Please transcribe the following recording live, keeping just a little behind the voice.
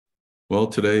Well,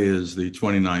 today is the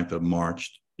 29th of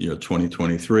March,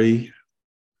 2023.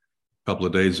 A couple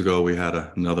of days ago, we had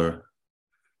another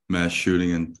mass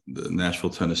shooting in the Nashville,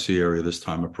 Tennessee area, this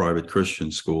time a private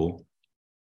Christian school.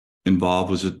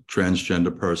 Involved was a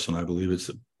transgender person. I believe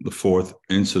it's the fourth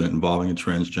incident involving a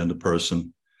transgender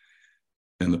person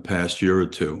in the past year or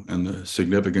two. And the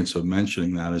significance of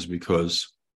mentioning that is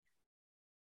because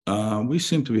we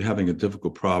seem to be having a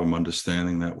difficult problem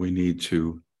understanding that we need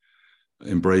to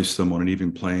embrace them on an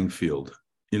even playing field.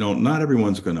 Not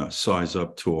everyone's going to size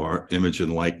up to our image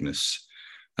and likeness.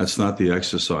 That's not the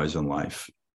exercise in life.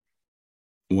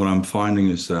 What I'm finding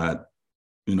is that,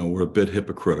 we're a bit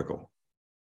hypocritical.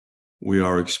 We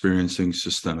are experiencing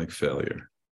systemic failure.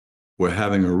 We're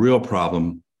having a real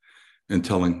problem in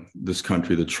telling this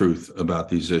country the truth about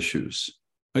these issues.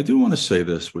 I do want to say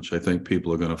this, which I think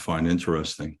people are going to find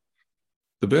interesting.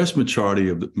 The vast majority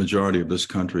of this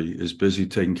country is busy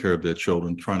taking care of their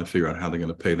children, trying to figure out how they're going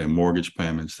to pay their mortgage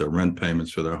payments, their rent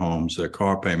payments for their homes, their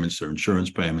car payments, their insurance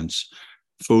payments,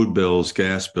 food bills,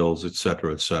 gas bills, et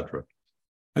cetera, et cetera.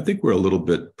 I think we're a little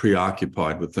bit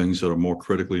preoccupied with things that are more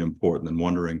critically important than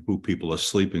wondering who people are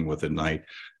sleeping with at night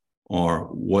or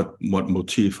what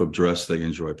motif of dress they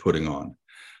enjoy putting on.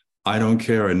 I don't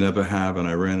care. I never have. And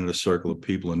I ran in a circle of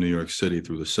people in New York City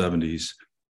through the 70s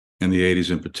and the 80s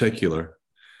in particular.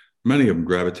 Many of them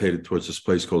gravitated towards this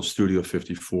place called Studio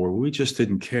 54. We just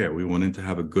didn't care. We went in to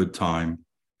have a good time,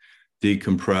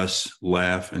 decompress,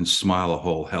 laugh, and smile a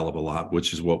whole hell of a lot,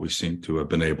 which is what we seem to have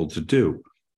been able to do.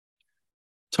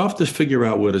 Tough to figure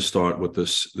out where to start with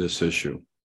this issue.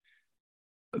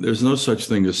 There's no such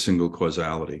thing as single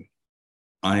causality.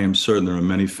 I am certain there are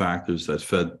many factors that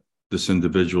fed this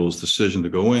individual's decision to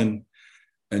go in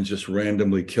and just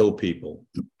randomly kill people.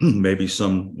 Maybe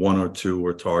some one or two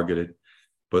were targeted,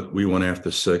 but we went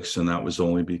after 6, and that was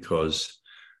only because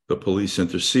the police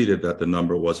interceded that the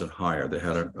number wasn't higher. They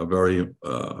had a very,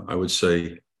 I would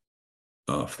say,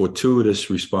 fortuitous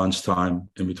response time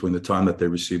in between the time that they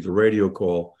received the radio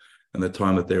call and the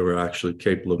time that they were actually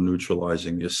capable of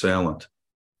neutralizing the assailant.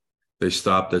 They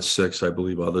stopped at 6. I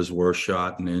believe others were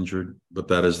shot and injured, but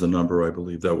that is the number, I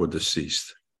believe, that were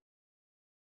deceased.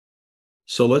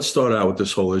 So let's start out with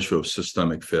this whole issue of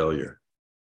systemic failure.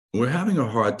 We're having a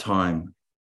hard time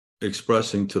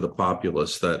expressing to the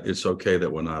populace that it's okay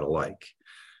that we're not alike.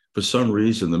 For some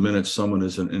reason, the minute someone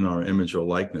isn't in our image or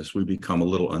likeness, we become a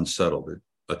little unsettled. It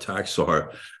attacks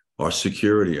our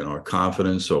security and our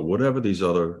confidence or whatever these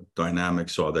other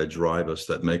dynamics are that drive us,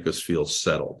 that make us feel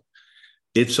settled.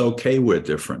 It's okay we're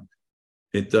different.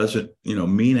 It doesn't,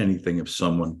 mean anything if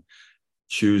someone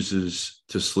chooses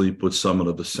to sleep with someone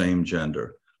of the same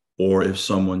gender, or if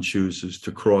someone chooses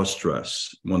to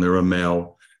cross-dress when they're a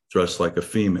male dressed like a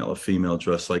female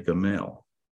dressed like a male.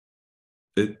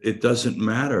 It doesn't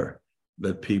matter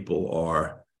that people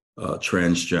are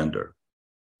transgender.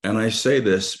 And I say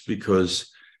this because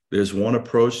there's one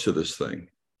approach to this thing.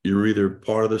 You're either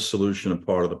part of the solution or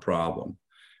part of the problem.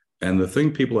 And the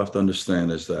thing people have to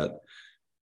understand is that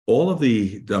all of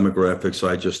the demographics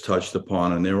I just touched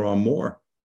upon, and there are more,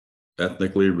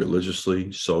 ethnically,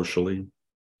 religiously, socially,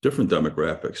 different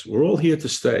demographics, we're all here to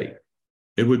stay.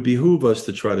 It would behoove us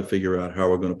to try to figure out how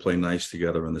we're going to play nice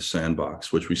together in the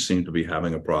sandbox, which we seem to be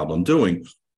having a problem doing,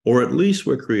 or at least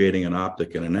we're creating an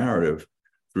optic and a narrative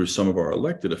through some of our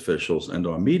elected officials and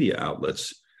our media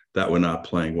outlets that we're not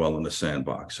playing well in the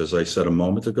sandbox. As I said a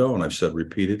moment ago, and I've said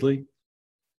repeatedly,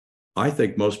 I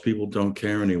think most people don't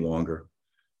care any longer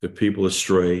if people are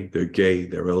stray, they're gay,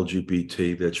 they're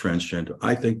LGBT, they're transgender.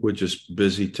 I think we're just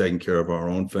busy taking care of our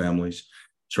own families,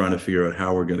 trying to figure out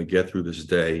how we're going to get through this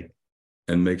day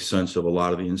and make sense of a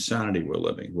lot of the insanity we're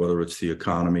living, whether it's the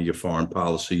economy, your foreign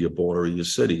policy, your border, or your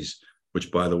cities,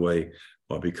 which, by the way,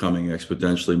 are becoming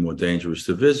exponentially more dangerous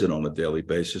to visit on a daily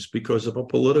basis because of a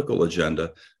political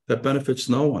agenda that benefits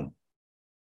no one.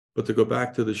 But to go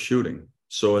back to the shooting,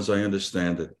 so as I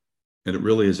understand it, and it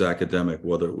really is academic,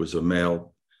 whether it was a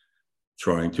male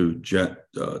trying to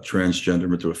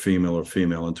transgender into a female or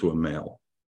female into a male,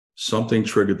 something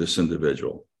triggered this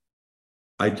individual.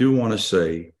 I do want to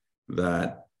say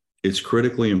that it's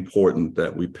critically important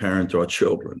that we parent our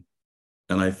children.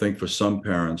 And I think for some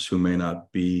parents who may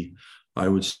not be, I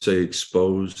would say,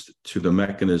 exposed to the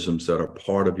mechanisms that are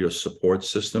part of your support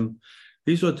system,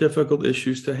 these are difficult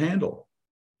issues to handle.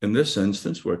 In this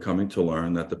instance, we're coming to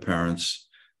learn that the parents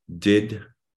did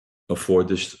afford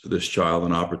this child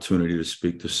an opportunity to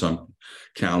speak to some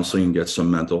counseling and get some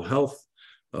mental health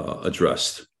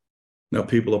addressed. Now,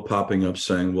 people are popping up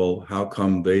saying, well, how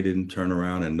come they didn't turn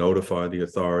around and notify the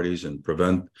authorities and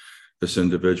prevent this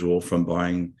individual from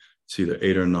buying, it's either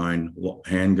 8 or 9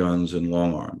 handguns and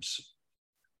long arms?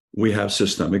 We have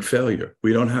systemic failure.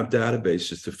 We don't have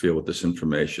databases to fill with this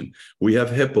information. We have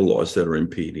HIPAA laws that are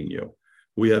impeding you.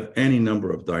 We have any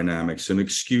number of dynamics and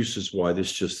excuses why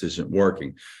this just isn't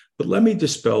working. But let me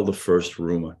dispel the first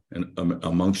rumor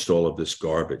amongst all of this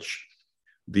garbage.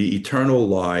 The eternal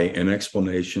lie and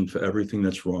explanation for everything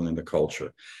that's wrong in the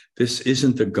culture. This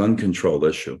isn't a gun control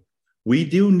issue. We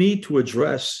do need to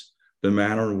address the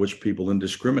manner in which people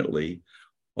indiscriminately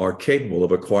are capable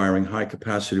of acquiring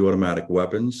high-capacity automatic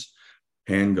weapons,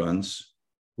 handguns,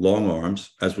 long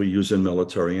arms, as we use in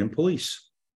military and police.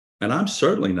 And I'm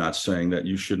certainly not saying that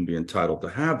you shouldn't be entitled to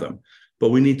have them,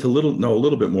 but we need to know a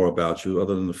little bit more about you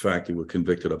other than the fact you were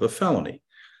convicted of a felony.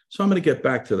 So I'm going to get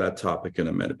back to that topic in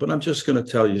a minute, but I'm just going to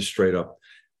tell you straight up,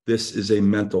 this is a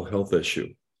mental health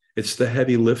issue. It's the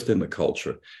heavy lift in the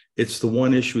culture. It's the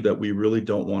one issue that we really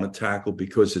don't want to tackle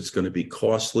because it's going to be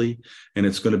costly and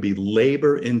it's going to be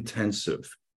labor intensive.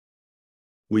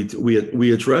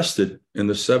 We addressed it in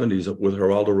the 70s with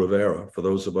Geraldo Rivera, for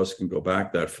those of us who can go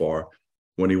back that far,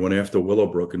 when he went after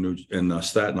Willowbrook in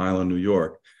Staten Island, New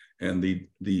York, and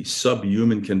the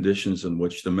subhuman conditions in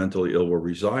which the mentally ill were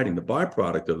residing. The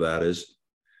byproduct of that is,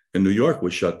 in New York,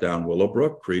 we shut down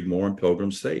Willowbrook, Creedmoor, and Pilgrim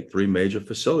State, 3 major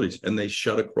facilities, and they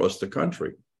shut across the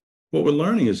country. What we're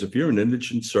learning is if you're in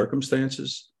indigent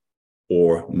circumstances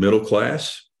or middle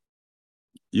class,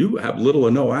 you have little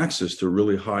or no access to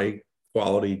really high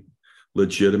quality,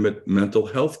 legitimate mental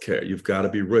health care. You've got to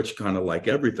be rich, kind of like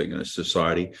everything in a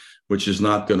society, which is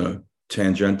not going to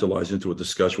tangentialize into a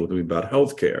discussion with me about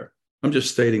health care. I'm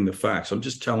just stating the facts. I'm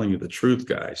just telling you the truth,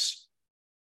 guys.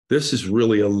 This is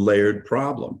really a layered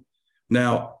problem.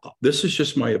 Now, this is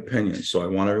just my opinion, so I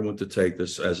want everyone to take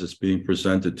this as it's being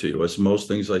presented to you. As most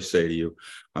things I say to you,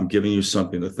 I'm giving you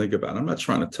something to think about. I'm not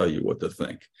trying to tell you what to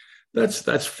think.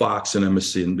 That's Fox and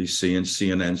MSNBC and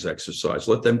CNN's exercise.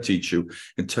 Let them teach you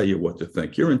and tell you what to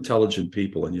think. You're intelligent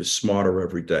people and you're smarter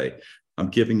every day. I'm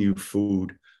giving you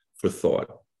food for thought.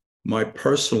 My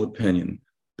personal opinion,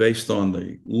 based on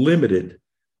the limited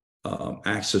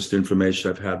access to information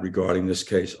I've had regarding this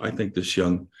case, I think this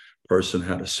young person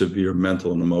had a severe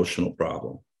mental and emotional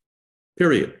problem,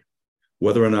 period.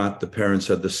 Whether or not the parents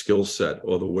had the skill set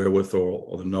or the wherewithal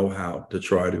or the know-how to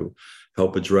try to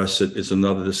help address it is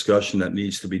another discussion that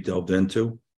needs to be delved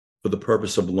into for the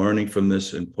purpose of learning from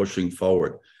this and pushing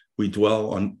forward. We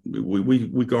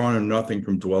garner nothing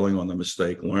from dwelling on the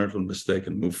mistake. Learn from the mistake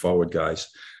and move forward, guys.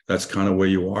 That's kind of where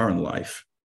you are in life.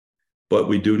 But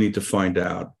we do need to find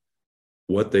out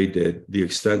what they did, the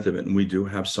extent of it, and we do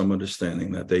have some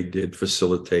understanding that they did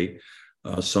facilitate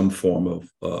some form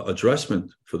of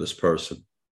addressment for this person.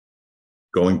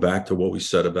 Going back to what we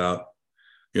said about,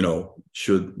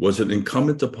 was it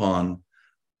incumbent upon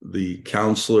the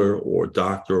counselor or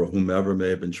doctor or whomever may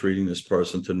have been treating this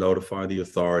person to notify the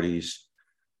authorities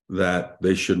that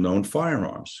they should own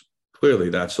firearms? Clearly,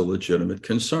 that's a legitimate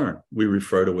concern. We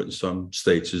refer to it in some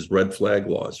states as red flag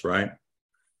laws, right?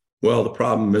 Well, the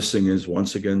problem missing is,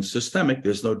 once again, systemic.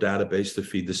 There's no database to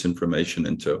feed this information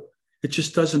into. It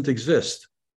just doesn't exist.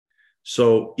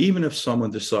 So even if someone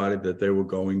decided that they were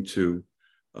going to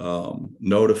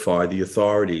notify the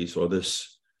authorities or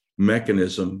this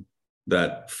mechanism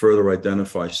that further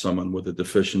identifies someone with a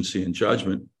deficiency in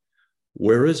judgment,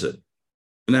 where is it?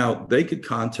 Now, they could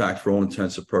contact, for all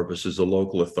intents and purposes, a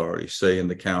local authority, say in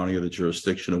the county or the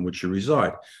jurisdiction in which you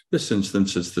reside. This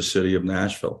instance is the city of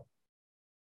Nashville.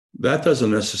 That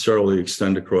doesn't necessarily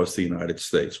extend across the United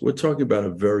States. We're talking about a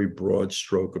very broad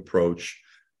stroke approach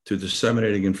to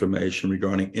disseminating information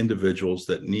regarding individuals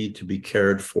that need to be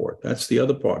cared for. That's the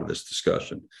other part of this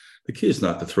discussion. The key is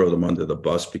not to throw them under the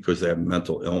bus because they have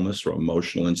mental illness or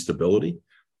emotional instability.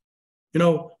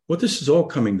 What this is all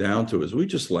coming down to is we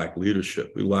just lack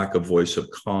leadership. We lack a voice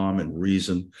of calm and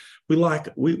reason. We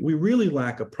really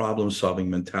lack a problem-solving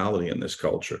mentality in this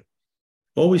culture.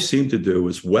 All we seem to do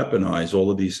is weaponize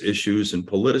all of these issues and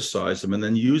politicize them and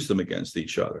then use them against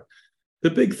each other. The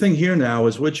big thing here now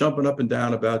is we're jumping up and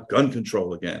down about gun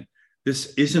control again.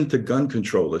 This isn't a gun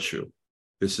control issue.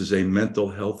 This is a mental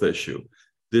health issue.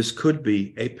 This could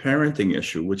be a parenting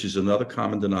issue, which is another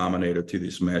common denominator to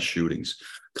these mass shootings,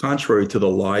 contrary to the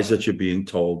lies that you're being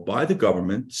told by the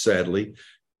government, sadly,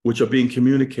 which are being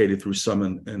communicated through some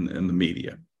in the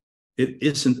media. It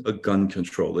isn't a gun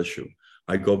control issue.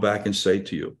 I go back and say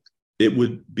to you, it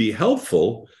would be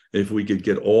helpful if we could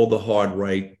get all the hard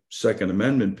right Second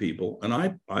Amendment people,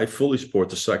 and I fully support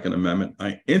the Second Amendment.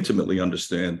 I intimately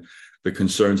understand the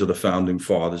concerns of the founding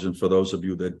fathers. And for those of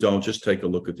you that don't, just take a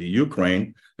look at the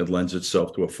Ukraine that lends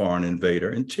itself to a foreign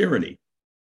invader and tyranny.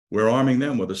 We're arming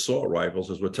them with assault rifles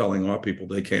as we're telling our people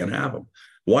they can't have them.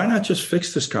 Why not just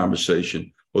fix this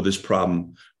conversation or this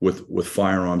problem with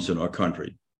firearms in our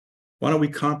country. Why don't we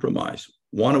compromise?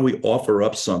 Why don't we offer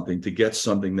up something to get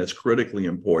something that's critically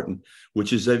important,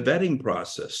 which is a vetting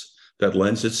process that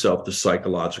lends itself to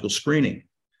psychological screening?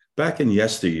 Back in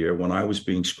yesteryear, when I was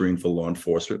being screened for law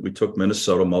enforcement, we took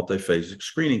Minnesota multiphasic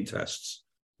screening tests,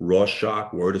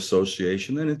 Rorschach, word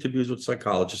association, and interviews with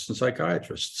psychologists and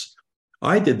psychiatrists.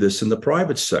 I did this in the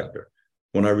private sector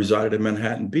when I resided in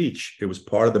Manhattan Beach. It was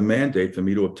part of the mandate for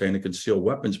me to obtain a concealed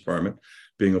weapons permit,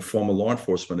 being a former law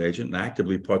enforcement agent and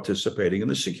actively participating in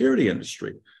the security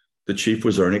industry. The chief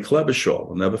was Ernie Klebershaw.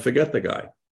 I'll never forget the guy.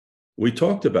 We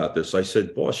talked about this. I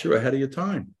said, boss, you're ahead of your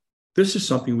time. This is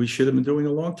something we should have been doing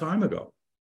a long time ago.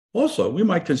 Also, we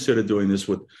might consider doing this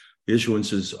with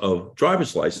issuances of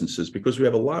driver's licenses, because we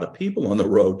have a lot of people on the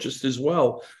road just as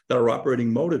well that are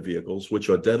operating motor vehicles, which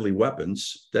are deadly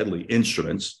weapons, deadly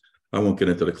instruments. I won't get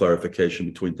into the clarification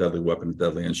between deadly weapon and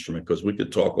deadly instrument, because we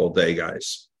could talk all day,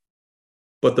 guys.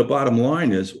 But the bottom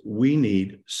line is we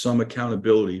need some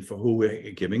accountability for who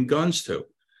we're giving guns to.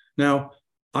 Now,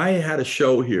 I had a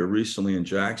show here recently in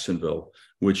Jacksonville,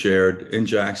 which aired in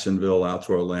Jacksonville, out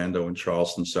to Orlando and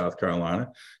Charleston, South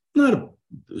Carolina. Not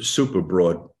a super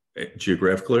broad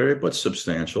geographical area, but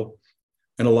substantial.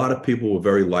 And a lot of people were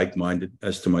very like-minded,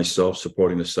 as to myself,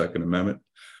 supporting the Second Amendment.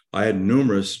 I had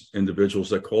numerous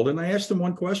individuals that called in. I asked them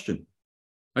one question.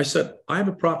 I said, I have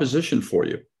a proposition for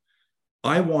you.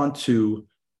 I want to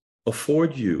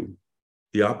afford you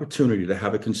the opportunity to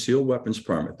have a concealed weapons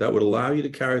permit that would allow you to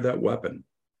carry that weapon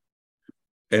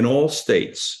in all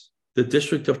states, the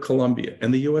District of Columbia,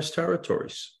 and the U.S.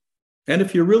 territories. And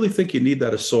if you really think you need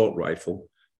that assault rifle,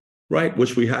 right,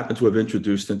 which we happen to have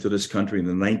introduced into this country in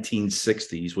the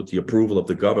 1960s with the approval of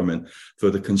the government for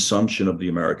the consumption of the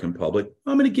American public,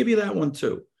 I'm going to give you that one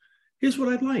too. Here's what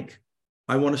I'd like.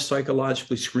 I want to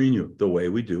psychologically screen you the way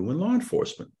we do in law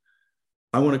enforcement.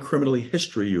 I want to criminally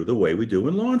history you the way we do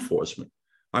in law enforcement.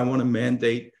 I want to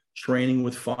mandate training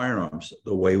with firearms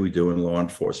the way we do in law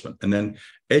enforcement, and then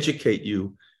educate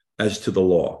you as to the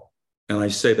law. And I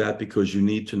say that because you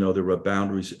need to know there are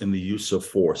boundaries in the use of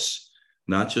force,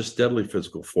 not just deadly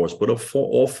physical force, but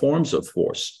all forms of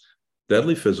force.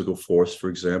 Deadly physical force, for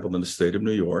example, in the state of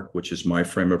New York, which is my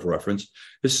frame of reference,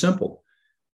 is simple.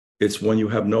 It's when you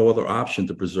have no other option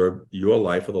to preserve your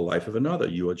life or the life of another.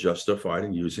 You are justified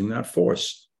in using that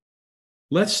force.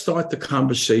 Let's start the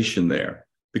conversation there,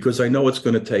 because I know it's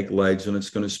going to take legs and it's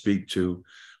going to speak to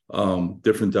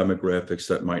different demographics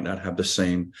that might not have the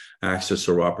same access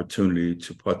or opportunity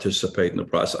to participate in the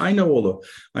process. I know all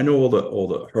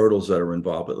the hurdles that are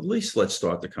involved, but at least let's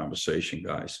start the conversation,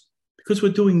 guys, because we're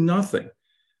doing nothing.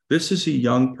 This is a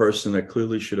young person that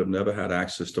clearly should have never had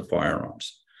access to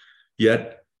firearms,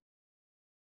 yet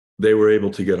they were able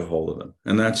to get a hold of them.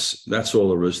 And that's all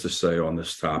there is to say on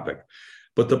this topic.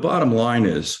 But the bottom line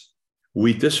is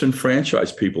we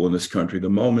disenfranchise people in this country the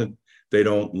moment they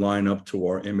don't line up to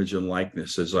our image and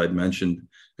likeness, as I'd mentioned,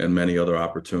 and many other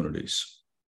opportunities.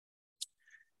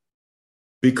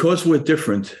 Because we're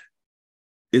different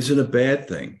isn't a bad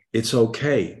thing. It's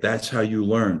okay. That's how you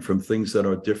learn from things that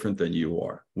are different than you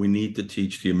are. We need to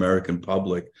teach the American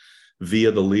public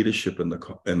via the leadership in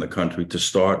the country to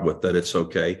start with that it's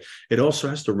okay. It also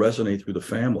has to resonate through the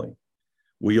family.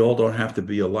 We all don't have to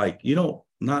be alike. You don't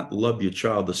not love your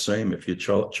child the same if your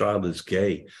child is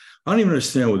gay. I don't even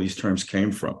understand where these terms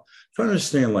came from. Trying to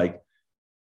understand, like,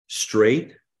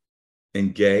 straight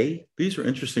and gay. These are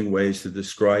interesting ways to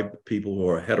describe people who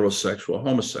are heterosexual or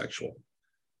homosexual.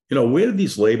 You know, where did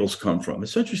these labels come from?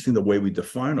 It's interesting the way we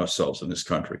define ourselves in this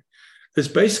country. There's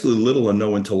basically little or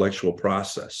no intellectual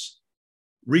process,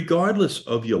 regardless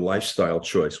of your lifestyle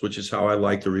choice, which is how I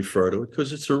like to refer to it,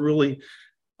 because it's a really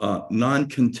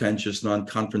non-contentious,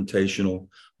 non-confrontational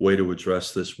way to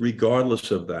address this.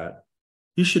 Regardless of that,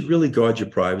 you should really guard your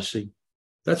privacy.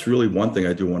 That's really one thing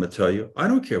I do want to tell you. I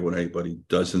don't care what anybody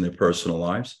does in their personal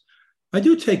lives. I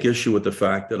do take issue with the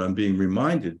fact that I'm being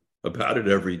reminded about it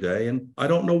every day, and I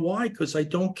don't know why, because I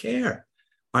don't care.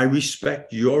 I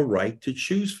respect your right to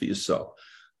choose for yourself,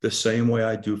 the same way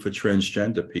I do for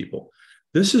transgender people.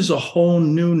 This is a whole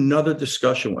new, another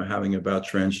discussion we're having about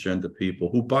transgender people,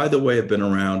 who, by the way, have been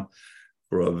around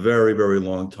for a very, very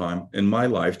long time. In my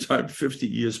lifetime, 50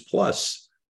 years plus,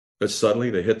 but suddenly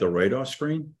they hit the radar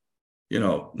screen. You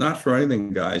know, not for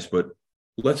anything, guys, but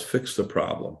let's fix the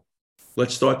problem.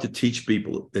 Let's start to teach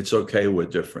people it's okay, we're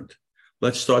different.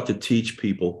 Let's start to teach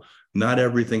people not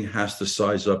everything has to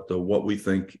size up to what we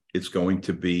think it's going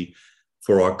to be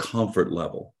for our comfort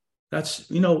level. That's,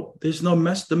 you know, there's no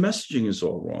the messaging is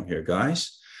all wrong here,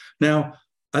 guys. Now,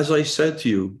 as I said to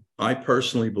you, I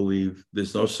personally believe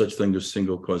there's no such thing as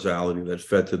single causality that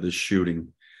fed to this shooting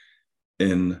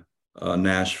in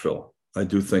Nashville. I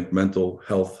do think mental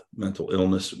health, mental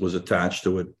illness was attached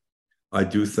to it. I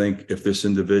do think if this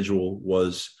individual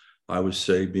was, I would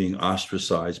say, being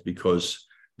ostracized because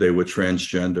they were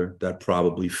transgender, that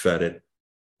probably fed it.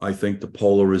 I think the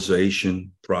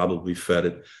polarization probably fed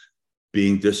it.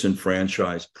 Being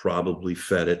disenfranchised probably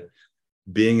fed it.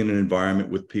 Being in an environment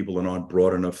with people that aren't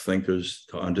broad enough thinkers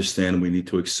to understand we need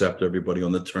to accept everybody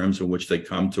on the terms in which they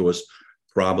come to us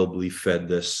probably fed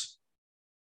this.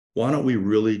 Why don't we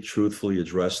really truthfully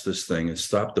address this thing and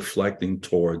stop deflecting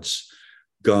towards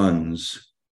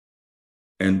guns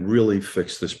and really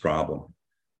fix this problem?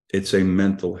 It's a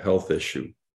mental health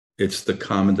issue. It's the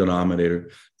common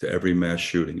denominator to every mass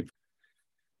shooting.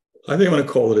 I think I'm going to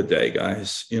call it a day,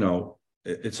 guys.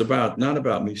 It's not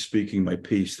about me speaking my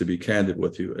piece, to be candid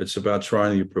with you. It's about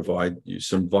trying to provide you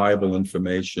some viable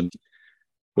information.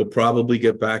 We'll probably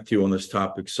get back to you on this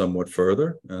topic somewhat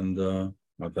further, and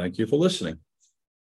I thank you for listening.